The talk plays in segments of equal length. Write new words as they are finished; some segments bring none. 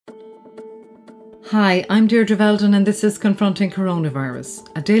Hi, I'm Deirdre Veldon and this is Confronting Coronavirus,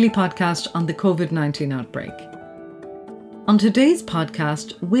 a daily podcast on the COVID-19 outbreak. On today's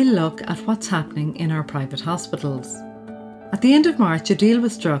podcast, we'll look at what's happening in our private hospitals. At the end of March, a deal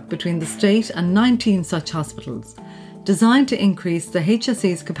was struck between the state and 19 such hospitals, designed to increase the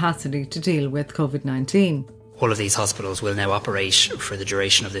HSE's capacity to deal with COVID-19. All of these hospitals will now operate for the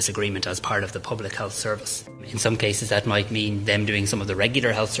duration of this agreement as part of the public health service. In some cases that might mean them doing some of the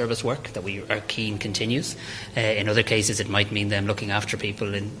regular health service work that we are keen continues. In other cases it might mean them looking after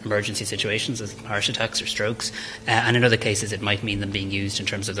people in emergency situations as heart attacks or strokes. And in other cases it might mean them being used in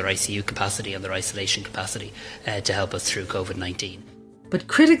terms of their ICU capacity and their isolation capacity to help us through COVID-19. But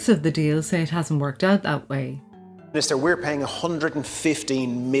critics of the deal say it hasn't worked out that way. Minister, we're paying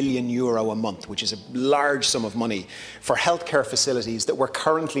 €115 million a month, which is a large sum of money, for healthcare facilities that we're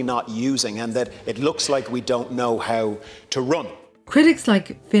currently not using and that it looks like we don't know how to run. Critics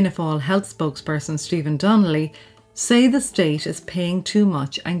like Fianna Fáil health spokesperson Stephen Donnelly say the state is paying too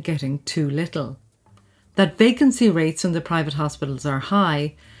much and getting too little, that vacancy rates in the private hospitals are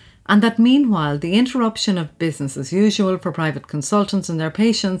high, and that meanwhile the interruption of business as usual for private consultants and their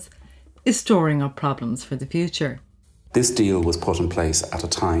patients is storing up problems for the future. This deal was put in place at a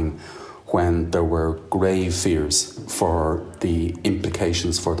time when there were grave fears for the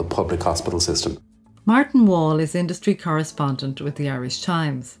implications for the public hospital system. Martin Wall is industry correspondent with the Irish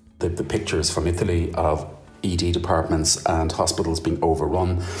Times. The pictures from Italy of ED departments and hospitals being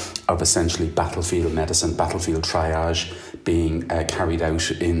overrun, of essentially battlefield medicine, battlefield triage being carried out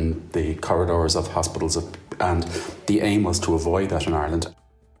in the corridors of hospitals, and the aim was to avoid that in Ireland.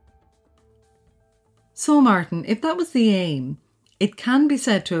 So Martin, if that was the aim, it can be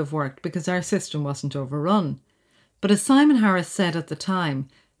said to have worked because our system wasn't overrun. But as Simon Harris said at the time,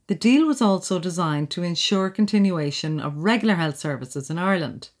 the deal was also designed to ensure continuation of regular health services in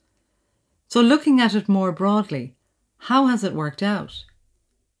Ireland. So looking at it more broadly, how has it worked out?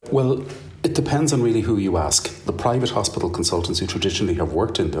 Well, it depends on really who you ask. The private hospital consultants who traditionally have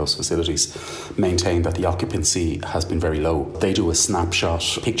worked in those facilities maintain that the occupancy has been very low. They do a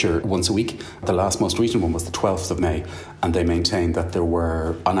snapshot picture once a week. The most recent one was the 12th of May, and they maintained that there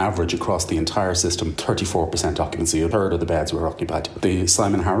were, on average across the entire system, 34% occupancy. A third of the beds were occupied. The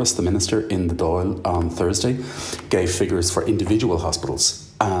Simon Harris, the minister in the Dáil on Thursday, gave figures for individual hospitals.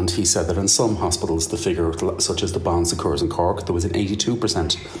 And he said that in some hospitals, the figure, such as the Bon Secours in Cork, there was an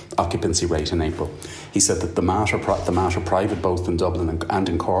 82% occupancy rate in April. He said that the Mater Private, both in Dublin and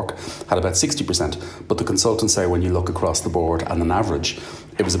in Cork, had about 60%. But the consultants say when you look across the board, and on average,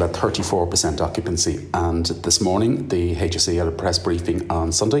 it was about 34% occupancy. And this morning, the HSE had a press briefing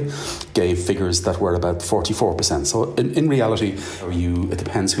on Sunday, gave figures that were about 44%. So in reality, it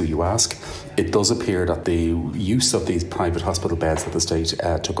depends who you ask. It does appear that the use of these private hospital beds that the state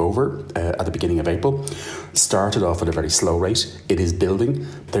took over at the beginning of April started off at a very slow rate. It is building.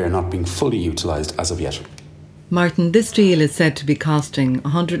 They are not being fully utilised as of yet. Martin, this deal is said to be costing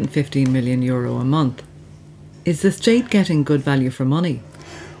 €115 million a month. Is the state getting good value for money?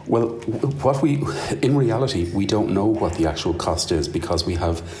 Well, in reality, we don't know what the actual cost is because we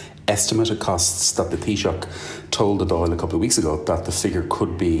have estimated costs that the Taoiseach told the Dáil a couple of weeks ago that the figure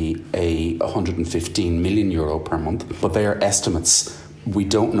could be €115 million per month, but they are estimates. We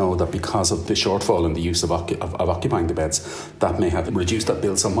don't know that because of the shortfall in the use of occupying the beds, that may have reduced that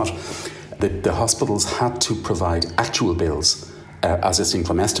bill somewhat. The hospitals had to provide actual bills, as distinct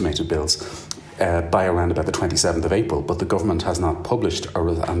from estimated bills, by around about the 27th of April, but the government has not published,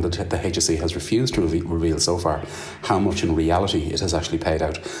 and the HSE has refused to reveal so far how much in reality it has actually paid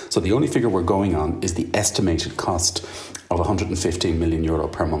out. So the only figure we're going on is the estimated cost of €115 million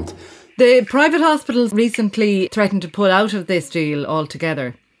per month. The private hospitals recently threatened to pull out of this deal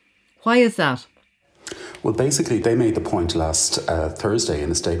altogether. Why is that? Well, basically, they made the point last Thursday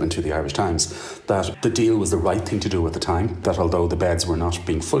in a statement to the Irish Times that the deal was the right thing to do at the time, that although the beds were not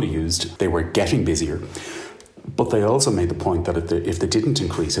being fully used, they were getting busier. But they also made the point that if they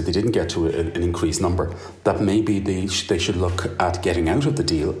didn't get to an increased number, that maybe they should look at getting out of the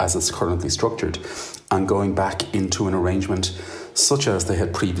deal as it's currently structured and going back into an arrangement such as they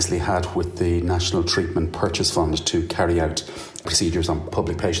had previously had with the National Treatment Purchase Fund to carry out procedures on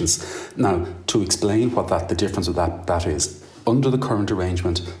public patients. Now, to explain what the difference of that is, under the current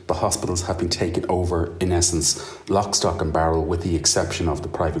arrangement, the hospitals have been taken over, in essence, lock, stock and barrel, with the exception of the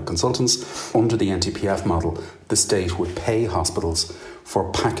private consultants. Under the NTPF model, the state would pay hospitals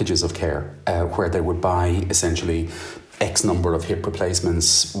for packages of care, where they would buy essentially X number of hip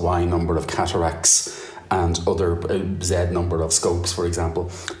replacements, Y number of cataracts, and other Z number of scopes, for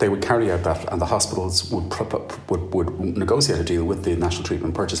example. They would carry out that, and the hospitals would negotiate a deal with the National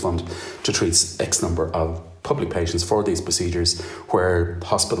Treatment Purchase Fund to treat X number of public patients for these procedures where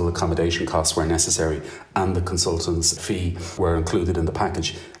hospital accommodation costs were necessary and the consultant's fee were included in the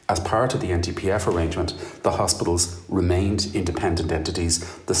package. As part of the NTPF arrangement, the hospitals remained independent entities,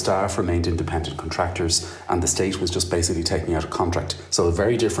 the staff remained independent contractors, and the state was just basically taking out a contract. So a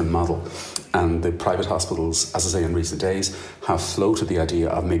very different model. And the private hospitals, as I say, in recent days, have floated the idea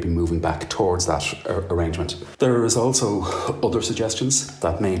of maybe moving back towards that arrangement. There is also other suggestions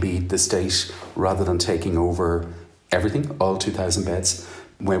that maybe the state, rather than taking over everything, all 2,000 beds,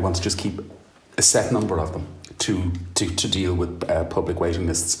 may want to just keep a set number of them to deal with public waiting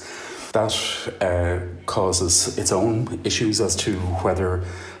lists. That causes its own issues as to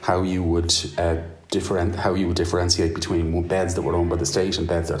how you would differentiate between beds that were owned by the state and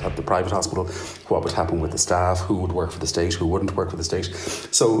beds that had the private hospital. What would happen with the staff? Who would work for the state? Who wouldn't work for the state?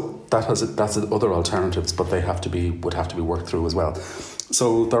 So that's other alternatives, but would have to be worked through as well.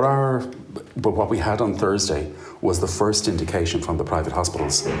 So but what we had on Thursday was the first indication from the private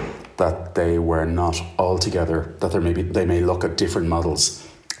hospitals that they were not all together, that they may look at different models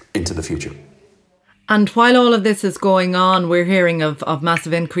into the future. And while all of this is going on, we're hearing of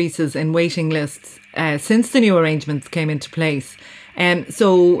massive increases in waiting lists since the new arrangements came into place.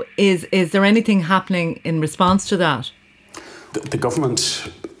 So is there anything happening in response to that? The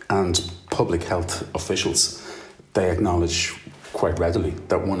government and public health officials, they acknowledge quite readily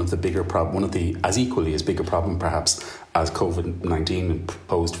that one of the as equally as big a problem perhaps as COVID-19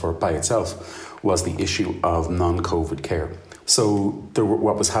 posed by itself was the issue of non-COVID care. So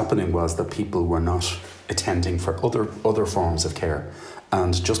what was happening was that people were not attending for other forms of care.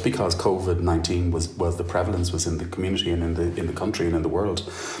 And just because COVID-19 was the prevalence was in the community and in the country and in the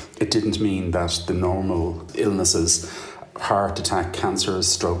world, it didn't mean that the normal illnesses, heart attack, cancers,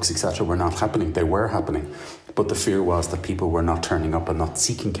 strokes, etc. were not happening. They were happening. But the fear was that people were not turning up and not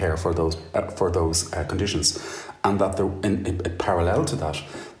seeking care for those conditions, and that in parallel to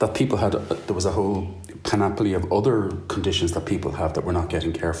that people there was a whole panoply of other conditions that people have that were not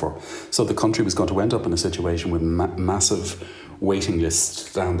getting care for. So the country was going to end up in a situation with massive waiting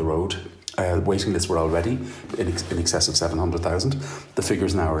lists down the road. Waiting lists were already in excess of 700,000. The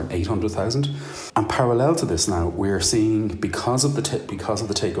figures now are in 800,000. And parallel to this now, we're seeing, because of the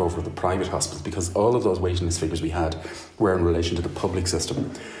takeover of the private hospitals, because all of those waiting list figures we had were in relation to the public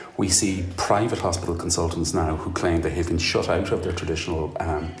system, we see private hospital consultants now who claim they have been shut out of their traditional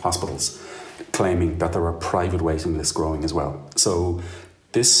hospitals, claiming that there are private waiting lists growing as well. So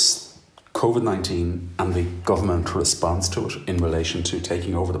this COVID-19 and the government response to it in relation to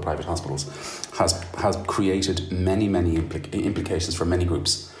taking over the private hospitals has created many implications for many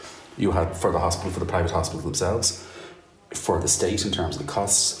groups. You had for the private hospitals themselves, for the state in terms of the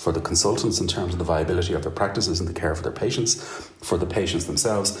costs, for the consultants in terms of the viability of their practices and the care for their patients, for the patients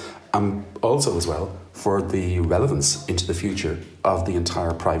themselves, and also as well for the relevance into the future of the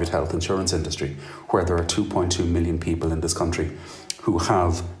entire private health insurance industry, where there are 2.2 million people in this country who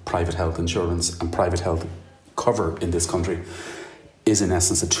have private health insurance, and private health cover in this country is in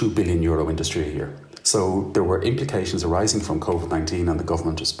essence a €2 billion industry a year. So there were implications arising from COVID-19 and the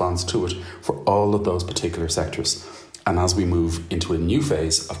government response to it for all of those particular sectors. And as we move into a new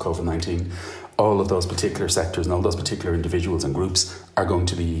phase of COVID-19, all of those particular sectors and all those particular individuals and groups are going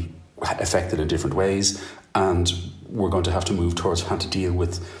to be affected in different ways, and we're going to have to move towards how to deal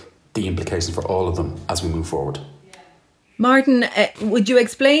with the implications for all of them as we move forward. Martin, would you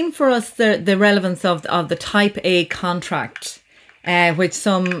explain for us the relevance of the Type A contract, which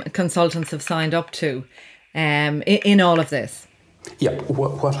some consultants have signed up to in all of this? Yeah,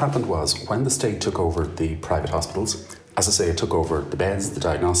 what happened was when the state took over the private hospitals, as I say, it took over the beds, the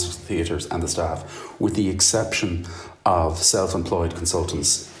diagnostic theatres and the staff, with the exception of self-employed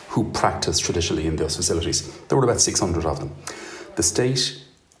consultants who practiced traditionally in those facilities. There were about 600 of them. The state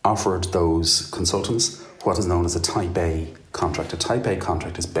offered those consultants what is known as a Type A contract. A Type A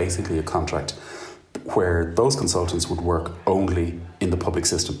contract is basically a contract where those consultants would work only in the public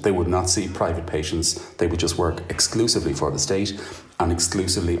system. They would not see private patients. They would just work exclusively for the state and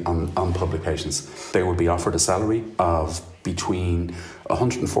exclusively on public patients. They would be offered a salary of between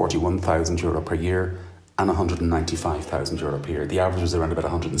 €141,000 per year and €195,000 per year. The average was around about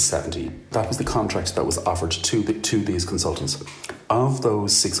 170. That was the contract that was offered to these consultants. Of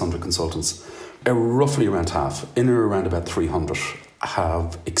those 600 consultants, roughly around half, in or around about 300,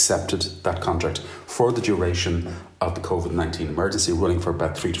 have accepted that contract for the duration of the COVID-19 emergency, running for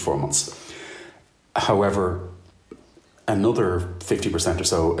about 3 to 4 months. However, another 50% or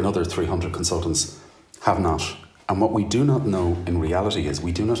so, another 300 consultants have not. And what we do not know in reality is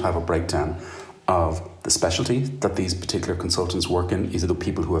we do not have a breakdown of the specialty that these particular consultants work in, either the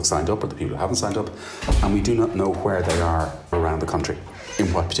people who have signed up or the people who haven't signed up, and we do not know where they are around the country,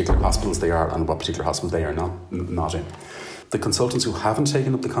 in what particular hospitals they are and what particular hospitals they are not in. The consultants who haven't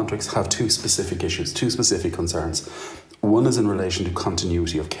taken up the contracts have two specific issues, two specific concerns. One is in relation to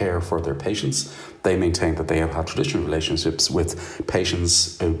continuity of care for their patients. They maintain that they have had traditional relationships with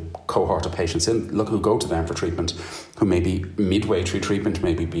patients, a cohort of patients who go to them for treatment, who may be midway through treatment,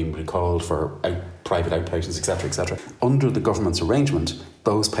 maybe being recalled for private outpatients, etc., etc. Under the government's arrangement,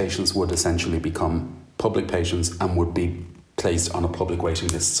 those patients would essentially become public patients and would be placed on a public waiting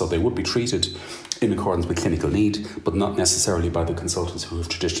list. So they would be treated in accordance with clinical need, but not necessarily by the consultants who have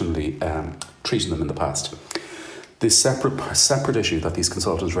traditionally treated them in the past. The separate issue that these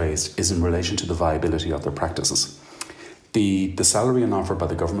consultants raised is in relation to the viability of their practices. The salary on offer by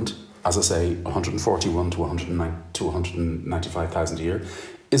the government, as I say, 141 to 195,000 a year,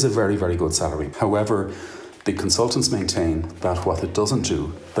 is a very, very good salary. However, the consultants maintain that what it doesn't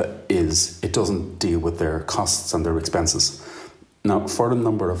do it doesn't deal with their costs and their expenses. Now, for a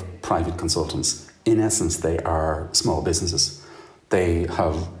number of private consultants, in essence, they are small businesses. They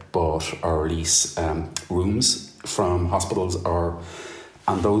have bought or lease rooms from hospitals,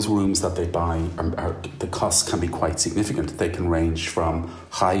 and those rooms that they buy, the costs can be quite significant. They can range from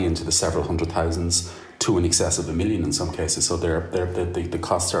high into the several hundred thousands to in excess of $1 million in some cases. So the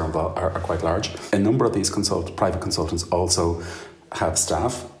costs are quite large. A number of these private consultants also have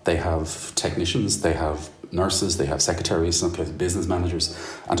staff. They have technicians, they have nurses, they have secretaries, some cases business managers,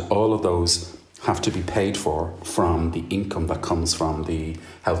 and all of those have to be paid for from the income that comes from the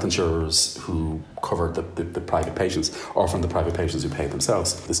health insurers who cover the private patients, or from the private patients who pay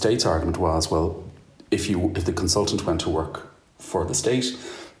themselves. The state's argument was, well, if the consultant went to work for the state,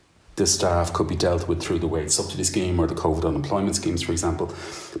 the staff could be dealt with through the wage subsidy scheme or the COVID unemployment schemes, for example.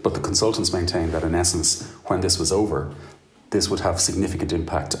 But the consultants maintained that in essence, when this was over, this would have significant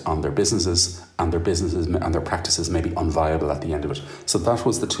impact on their businesses and their practices may be unviable at the end of it. So that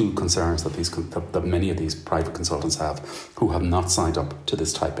was the two concerns that many of these private consultants have who have not signed up to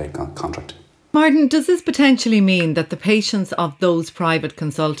this Type A contract. Martin, does this potentially mean that the patients of those private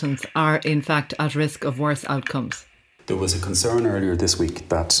consultants are in fact at risk of worse outcomes? There was a concern earlier this week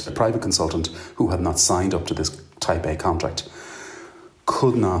that a private consultant who had not signed up to this Type A contract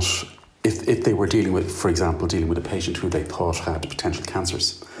could not, if they were dealing with a patient who they thought had potential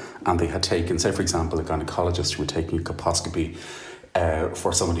cancers, and they had taken, say for example, a gynecologist who were taking a colposcopy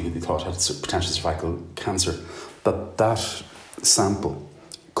for somebody who they thought had potential cervical cancer, that sample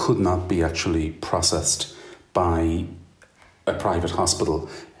could not be actually processed by a private hospital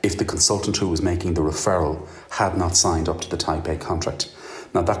if the consultant who was making the referral had not signed up to the Type A contract.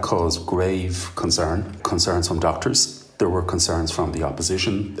 Now that caused grave concerns from doctors. There were concerns from the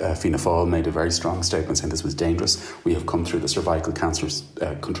opposition. Fianna Fáil made a very strong statement saying this was dangerous. We have come through the cervical cancer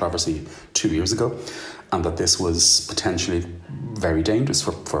controversy 2 years ago, and that this was potentially very dangerous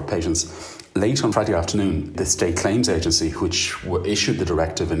for patients. Late on Friday afternoon, the State Claims Agency, which issued the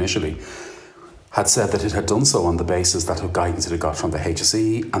directive initially, had said that it had done so on the basis that of guidance it had got from the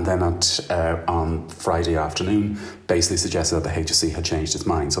HSE, and then on Friday afternoon basically suggested that the HSE had changed its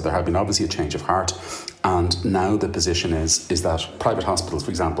mind. So there had been obviously a change of heart, and now the position is that private hospitals,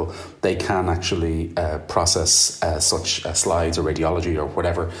 for example, they can actually process such slides or radiology or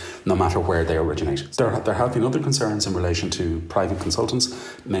whatever, no matter where they originate. There have been other concerns in relation to private consultants,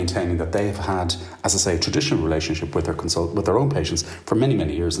 maintaining that they have had, as I say, a traditional relationship with their own patients for many,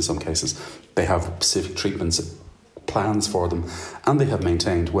 many years in some cases. They have specific treatments plans for them, and they have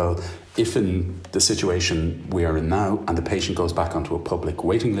maintained, well, if in the situation we are in now and the patient goes back onto a public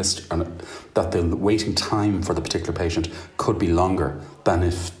waiting list, and that the waiting time for the particular patient could be longer than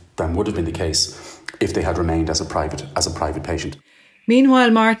would have been the case if they had remained as a private patient.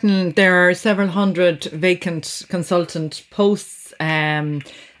 Meanwhile, Martin, there are several hundred vacant consultant posts.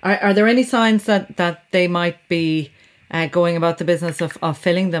 Are there any signs that they might be going about the business of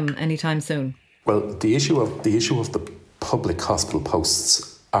filling them anytime soon? Well, the issue of the public hospital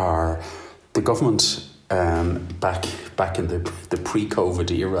posts are the government back in the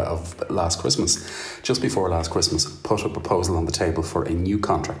pre-COVID era of last Christmas, just before last Christmas, put a proposal on the table for a new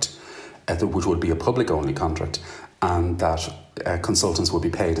contract, which would be a public-only contract, and that consultants would be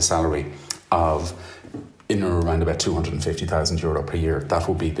paid a salary of in or around about €250,000 per year. That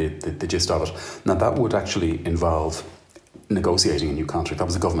would be the gist of it. Now, that would actually involve negotiating a new contract. That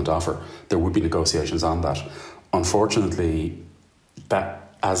was a government offer. There would be negotiations on that. Unfortunately,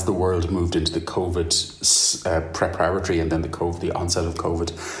 that as the world moved into the COVID preparatory and then the onset of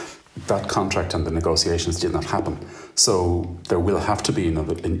COVID, That contract and the negotiations did not happen. So there will have to be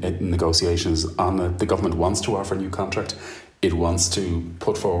negotiations on it. The government wants to offer a new contract. It wants to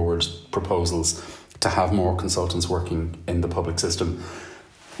put forward proposals to have more consultants working in the public system.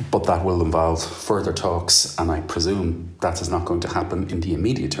 But that will involve further talks, and I presume that is not going to happen in the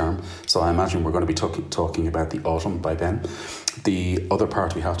immediate term. So I imagine we're going to be talking about the autumn by then. The other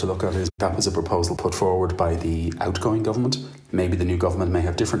part we have to look at is that was a proposal put forward by the outgoing government. Maybe the new government may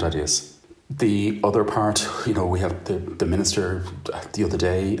have different ideas. The other part, we have the minister the other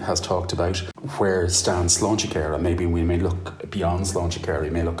day has talked about where stands Sláintecare, and maybe we may look beyond Sláintecare. We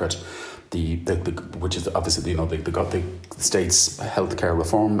may look at the which is obviously the state's healthcare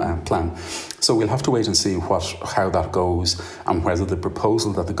reform plan. So we'll have to wait and see how that goes, and whether the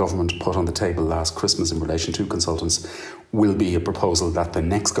proposal that the government put on the table last Christmas in relation to consultants will be a proposal that the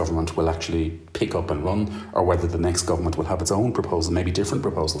next government will actually pick up and run, or whether the next government will have its own proposal, maybe different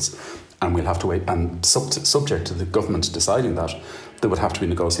proposals. And we'll have to wait, and subject to the government deciding that, there would have to be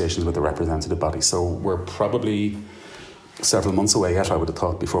negotiations with the representative body. So we're probably several months away yet, I would have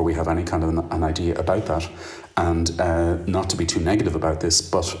thought, before we have any kind of an idea about that. And not to be too negative about this,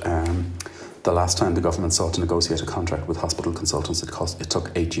 but the last time the government sought to negotiate a contract with hospital consultants, it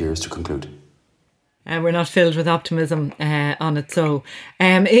took 8 years to conclude. We're not filled with optimism on it. So,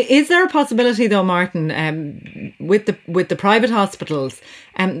 is there a possibility, though, Martin, with the private hospitals,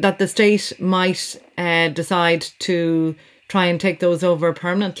 that the state might decide to try and take those over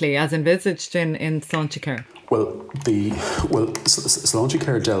permanently, as envisaged in Sláintecare? Well,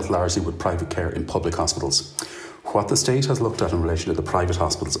 Sláintecare dealt largely with private care in public hospitals. What the state has looked at in relation to the private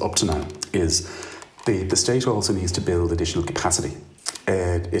hospitals up to now is the state also needs to build additional capacity.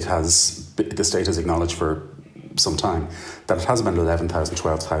 The state has acknowledged for some time that it has about 11,000,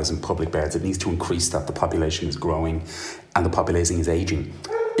 12,000 public beds. It needs to increase that. The population is growing and the population is ageing,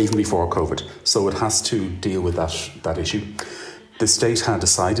 even before COVID. So it has to deal with that issue. The state had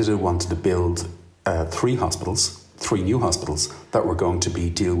decided it wanted to build 3 new hospitals that were going to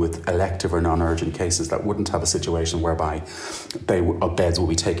deal with elective or non-urgent cases that wouldn't have a situation whereby beds will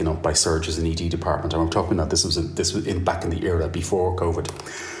be taken up by surgeons in ED department. And I'm talking about this was back in the era before COVID.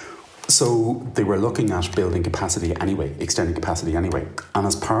 So they were looking at building capacity anyway, extending capacity anyway. And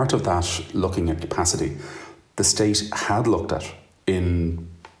as part of that, looking at capacity, the state had looked at, in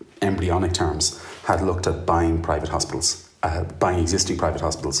embryonic terms, had looked at buying private hospitals, buying existing private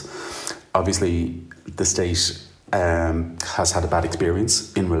hospitals. Obviously, the state has had a bad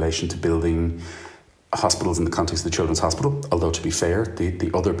experience in relation to building hospitals in the context of the Children's Hospital. Although, to be fair, the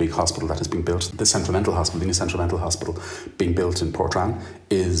other big hospital that has been built, the new Central Mental Hospital being built in Portrane,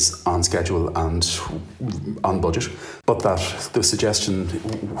 is on schedule and on budget. But that the suggestion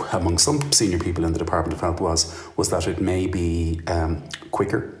among some senior people in the Department of Health was that it may be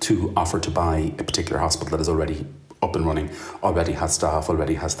quicker to offer to buy a particular hospital that is already up and running, already has staff,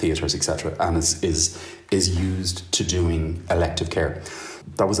 already has theatres, etc., and is used to doing elective care.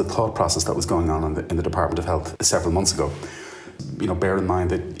 That was a thought process that was going on in the Department of Health several months ago. Bear in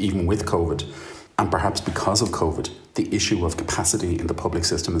mind that even with COVID, and perhaps because of COVID, the issue of capacity in the public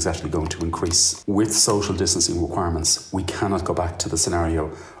system is actually going to increase. With social distancing requirements, we cannot go back to the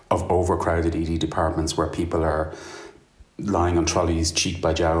scenario of overcrowded ED departments where people are lying on trolleys, cheek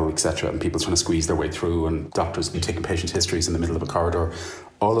by jowl, etc., and people trying to squeeze their way through, and doctors taking patient histories in the middle of a corridor.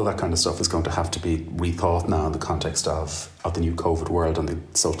 All of that kind of stuff is going to have to be rethought now in the context of the new COVID world and the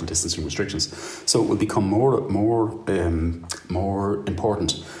social distancing restrictions. So it will become more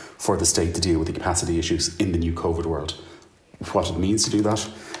important for the state to deal with the capacity issues in the new COVID world. What it means to do that,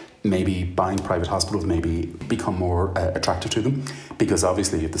 maybe buying private hospitals maybe become more attractive to them, because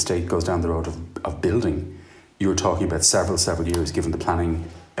obviously if the state goes down the road of building, you're talking about several years, given the planning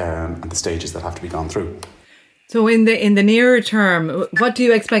and the stages that have to be gone through. So in the nearer term, what do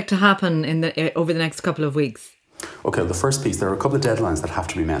you expect to happen over the next couple of weeks? Okay, the first piece, there are a couple of deadlines that have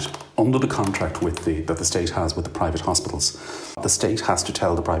to be met. Under the contract that the state has with the private hospitals, the state has to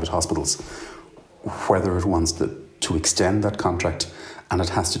tell the private hospitals whether it wants to extend that contract, and it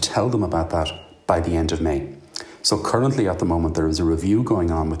has to tell them about that by the end of May. So currently at the moment there is a review going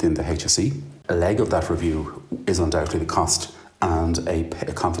on within the HSE. A leg of that review is undoubtedly the cost, and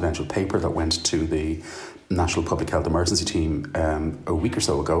a confidential paper that went to the National Public Health Emergency Team a week or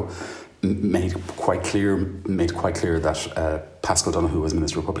so ago made quite clear that Pascal Donoghue, as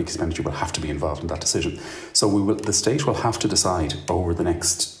Minister of Public Expenditure, will have to be involved in that decision. So the state will have to decide over the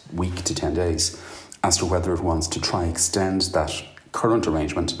next week to 10 days as to whether it wants to try extend that current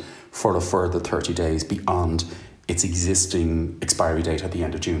arrangement for a further 30 days beyond its existing expiry date at the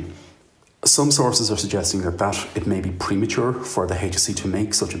end of June. Some sources are suggesting that it may be premature for the HSE to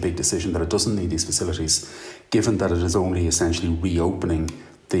make such a big decision that it doesn't need these facilities, given that it is only essentially reopening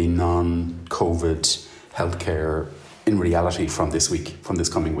the non-COVID healthcare in reality from this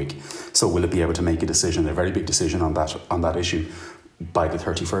coming week. So will it be able to make a very big decision on that issue by the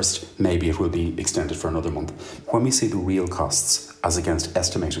 31st? Maybe it will be extended for another month. When we see the real costs as against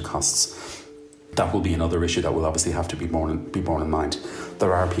estimated costs, that will be another issue that will obviously have to be borne in mind.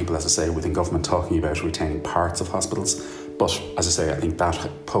 There are people, as I say, within government talking about retaining parts of hospitals, but as I say, I think that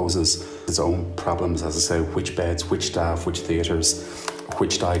poses its own problems, as I say, which beds, which staff, which theatres,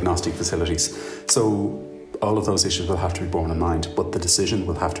 which diagnostic facilities. So all of those issues will have to be borne in mind, but the decision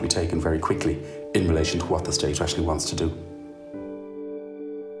will have to be taken very quickly in relation to what the state actually wants to do.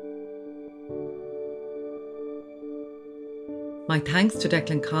 My thanks to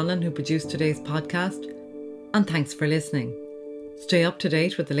Declan Conlon, who produced today's podcast, and thanks for listening. Stay up to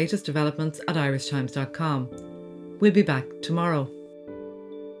date with the latest developments at irishtimes.com. We'll be back tomorrow.